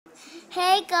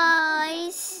Hey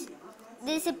guys,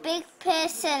 there's a big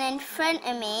person in front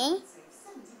of me.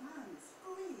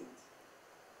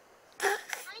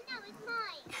 I know, it's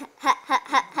mine. Ha ha ha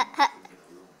ha ha.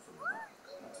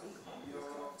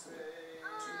 Oh,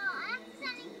 I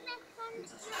accidentally clicked on your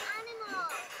animal.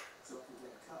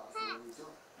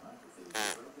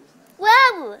 Pet.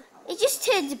 Whoa, it just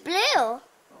turned blue. Oh.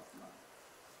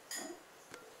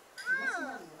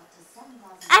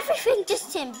 Everything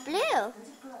just turned blue.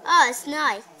 Oh, it's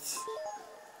night.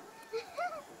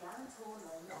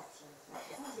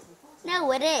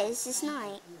 No, it is. It's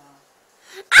night.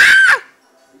 Ah!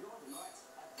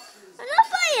 I'm not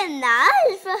buying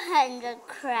that for 100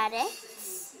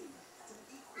 credits.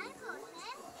 I bought it.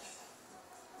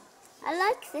 I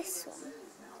like this one.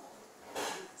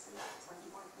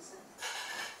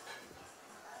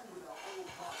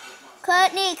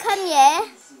 Courtney, come here.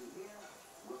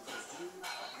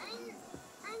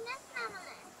 Let's have a look.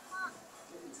 What?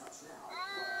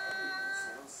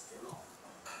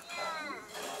 Yeah.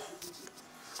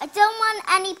 I don't want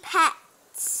any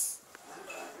pets.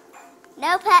 No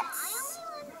I pets.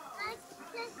 only want,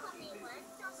 click on me once,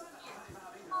 don't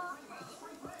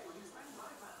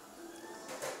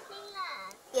Sheila,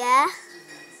 Yeah, if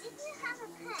you have a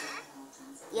pet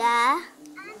yeah. and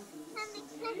somebody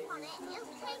click on it,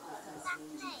 it'll take you to that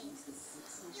place.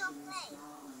 Your place.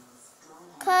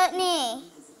 Courtney,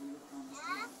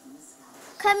 Yeah?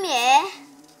 come here.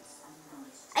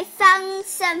 I found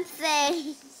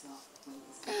something.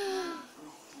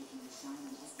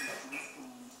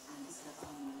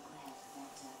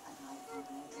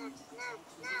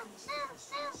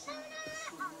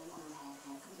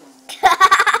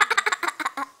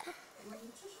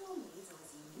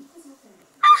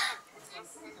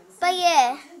 But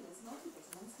yeah.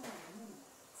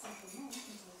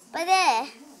 But there.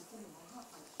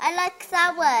 I like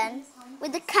that one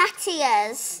with the cat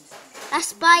ears.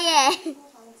 That's by it.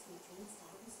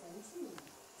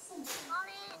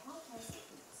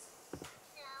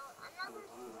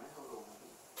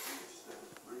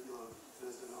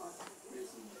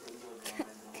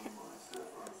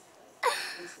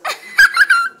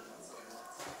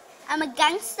 I'm a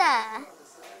gangster.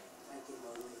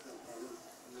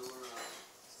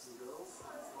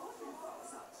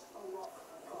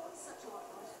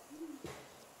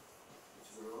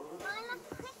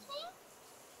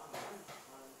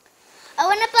 I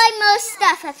want to buy more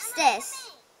stuff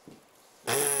upstairs.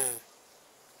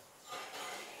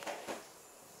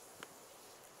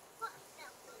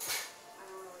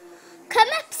 Come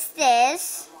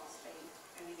upstairs.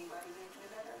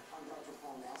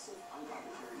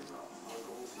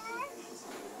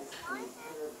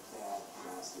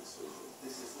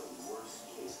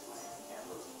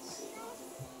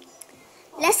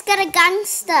 Let's get a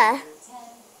gangster.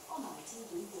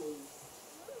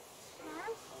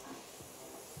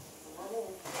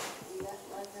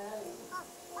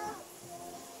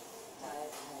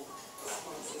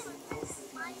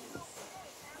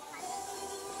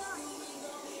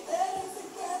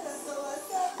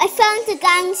 I found a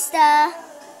gangster.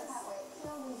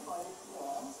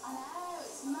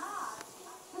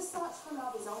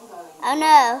 Oh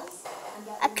no,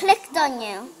 I clicked on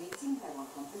you.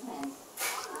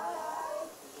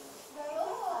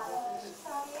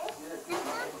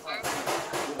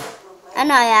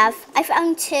 And I have. I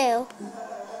found two. What's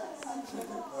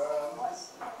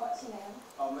your name?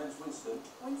 My name's Winston.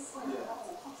 Winston? Yeah. That's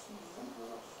a posh name.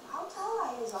 How tall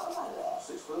are you as well, by the way?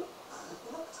 6 foot. You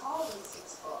look taller than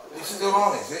 6 foot. It's still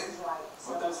on, is it? Right.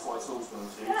 My dad's quite tall, to be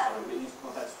honest with you, Yeah. so my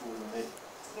dad's taller than me.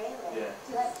 Really? Yeah. Do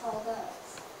you like tall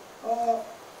girls? Yeah.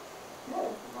 I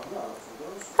love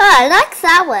girls. Oh, I like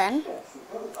that one. Yeah,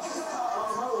 I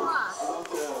love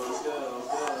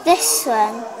girls. This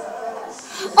one.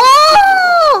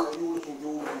 Oh! You're looking for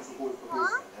a boyfriend,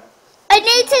 yeah? I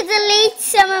need to delete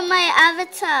some of my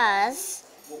avatars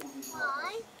What would you like?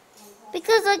 Why?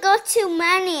 because I got too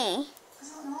many.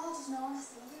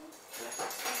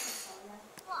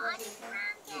 What, I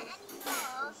can't get any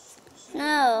more?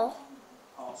 No.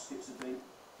 Heart skips a beat.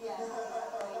 Yeah.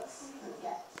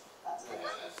 Yeah. That's good.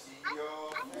 I can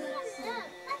look.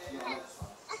 That's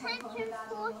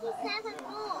 147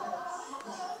 more.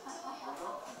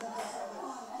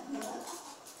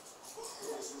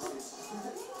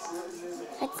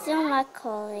 I don't like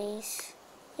all these.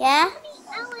 Yeah?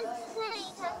 How many hours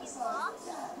played have you got?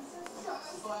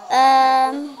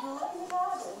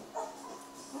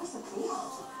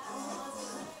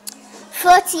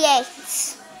 48.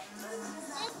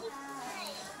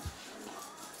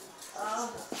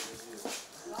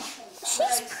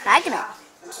 She's pregnant.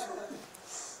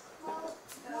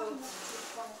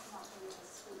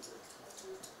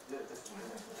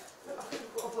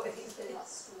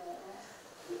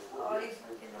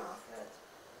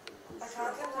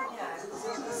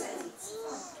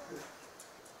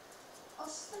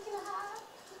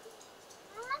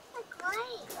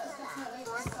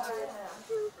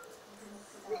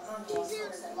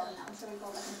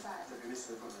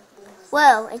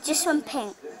 Whoa, it just went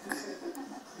pink.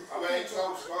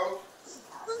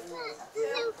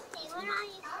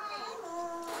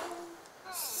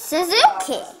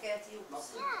 Suzuki?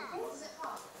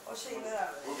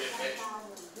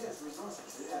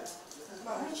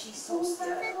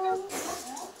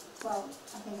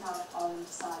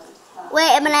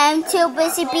 Wait a minute, I'm too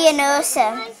busy being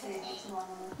awesome.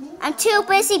 I'm too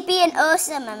busy being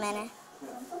awesome a minute.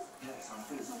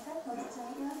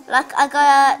 Like I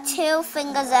got 2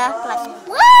 fingers up, like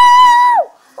woo!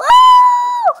 Woo!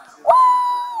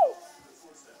 Woo!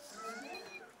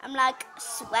 I'm like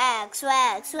swag,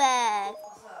 swag, swag.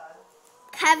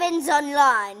 Kevin's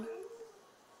online.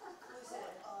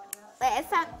 Wait,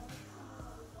 if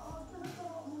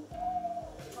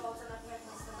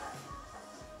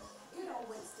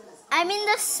I'm in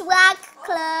the swag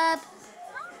club.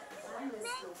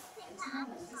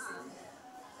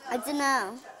 I don't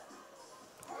know.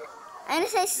 I'm gonna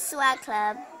say swag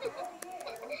club.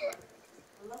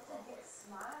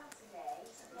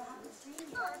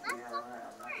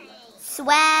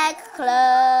 Swag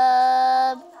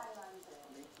club.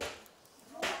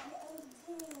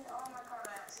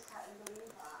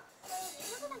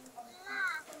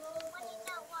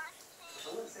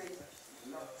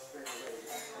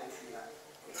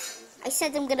 I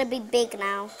said I'm gonna be big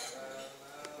now.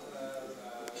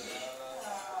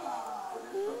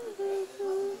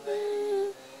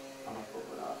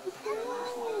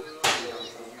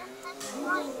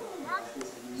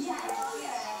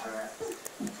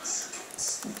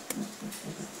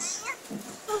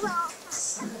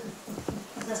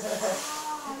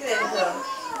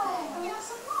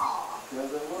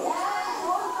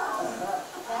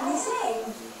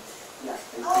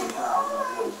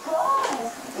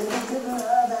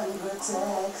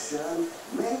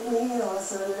 Make me your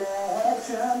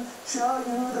selection, show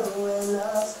you the way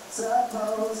love's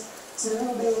supposed to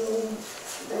be.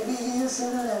 Baby, you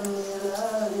should let me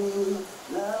love you,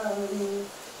 love you,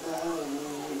 love you.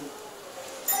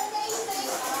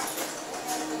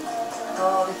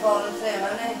 Oh, they've fallen through,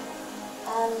 haven't they?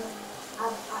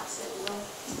 I've absolutely loved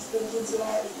speaking to you.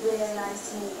 It was really nice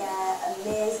to meet you.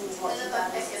 Amazing to watch you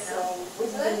dance and sing. With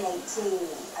you being 18,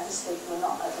 I just think we're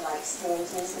not at the right stage,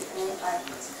 basically, like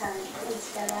to kind of put it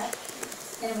together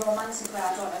in a romantic way.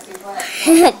 I don't know if you've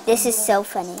worked. This is so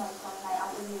funny.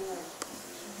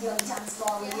 Young dance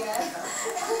floor with you.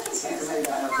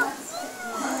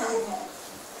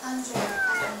 Andrew,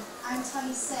 I'm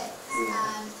 26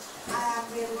 and I am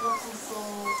really looking for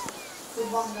the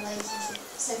one relationship.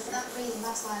 So for that reason,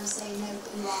 that's why I'm saying no to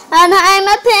you are. And I'm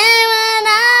a parent,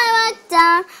 I walk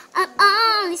down, I'm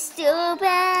only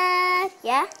stupid.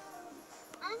 Yeah?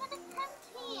 I'm gonna come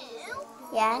to you.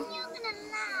 Yeah? And you're gonna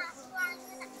laugh while I'm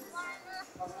gonna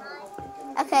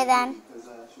Okay then.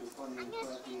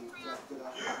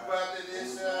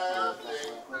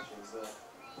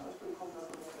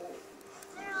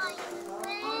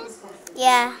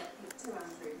 Yeah.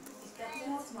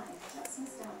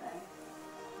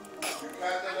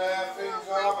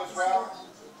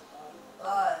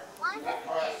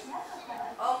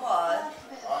 On what?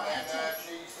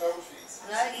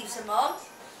 No, leave some on.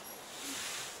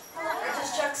 I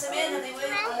just chuck some in and they won't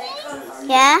when they come.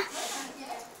 Yeah?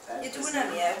 You're doing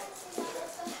them, yeah?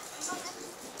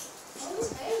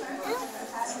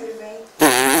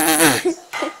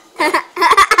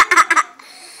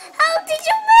 How did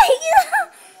you make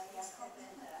that?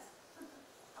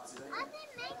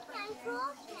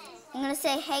 I'm gonna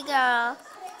say, hey girl.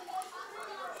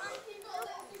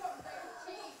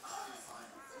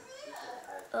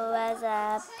 What's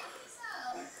up?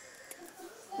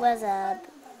 What's up?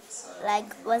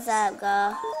 Like, what's up,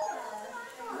 girl?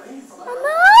 I'm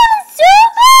on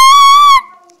stupid!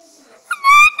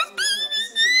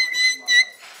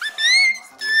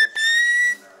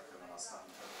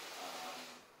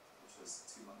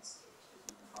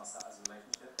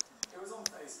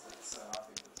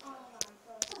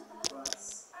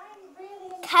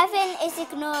 Kevin is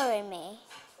ignoring me.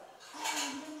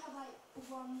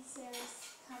 One serious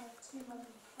kind of 2-month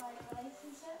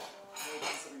relationship.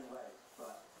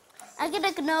 I'm gonna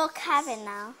ignore Kevin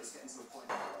now.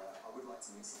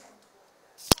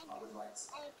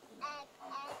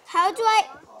 How do I...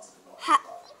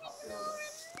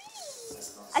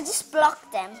 I just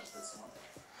blocked him.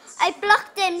 I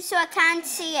blocked him so I can't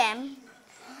see him.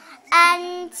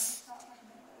 And...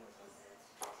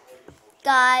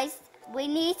 guys, we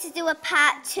need to do a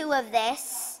part 2 of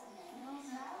this.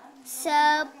 So,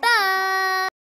 bye!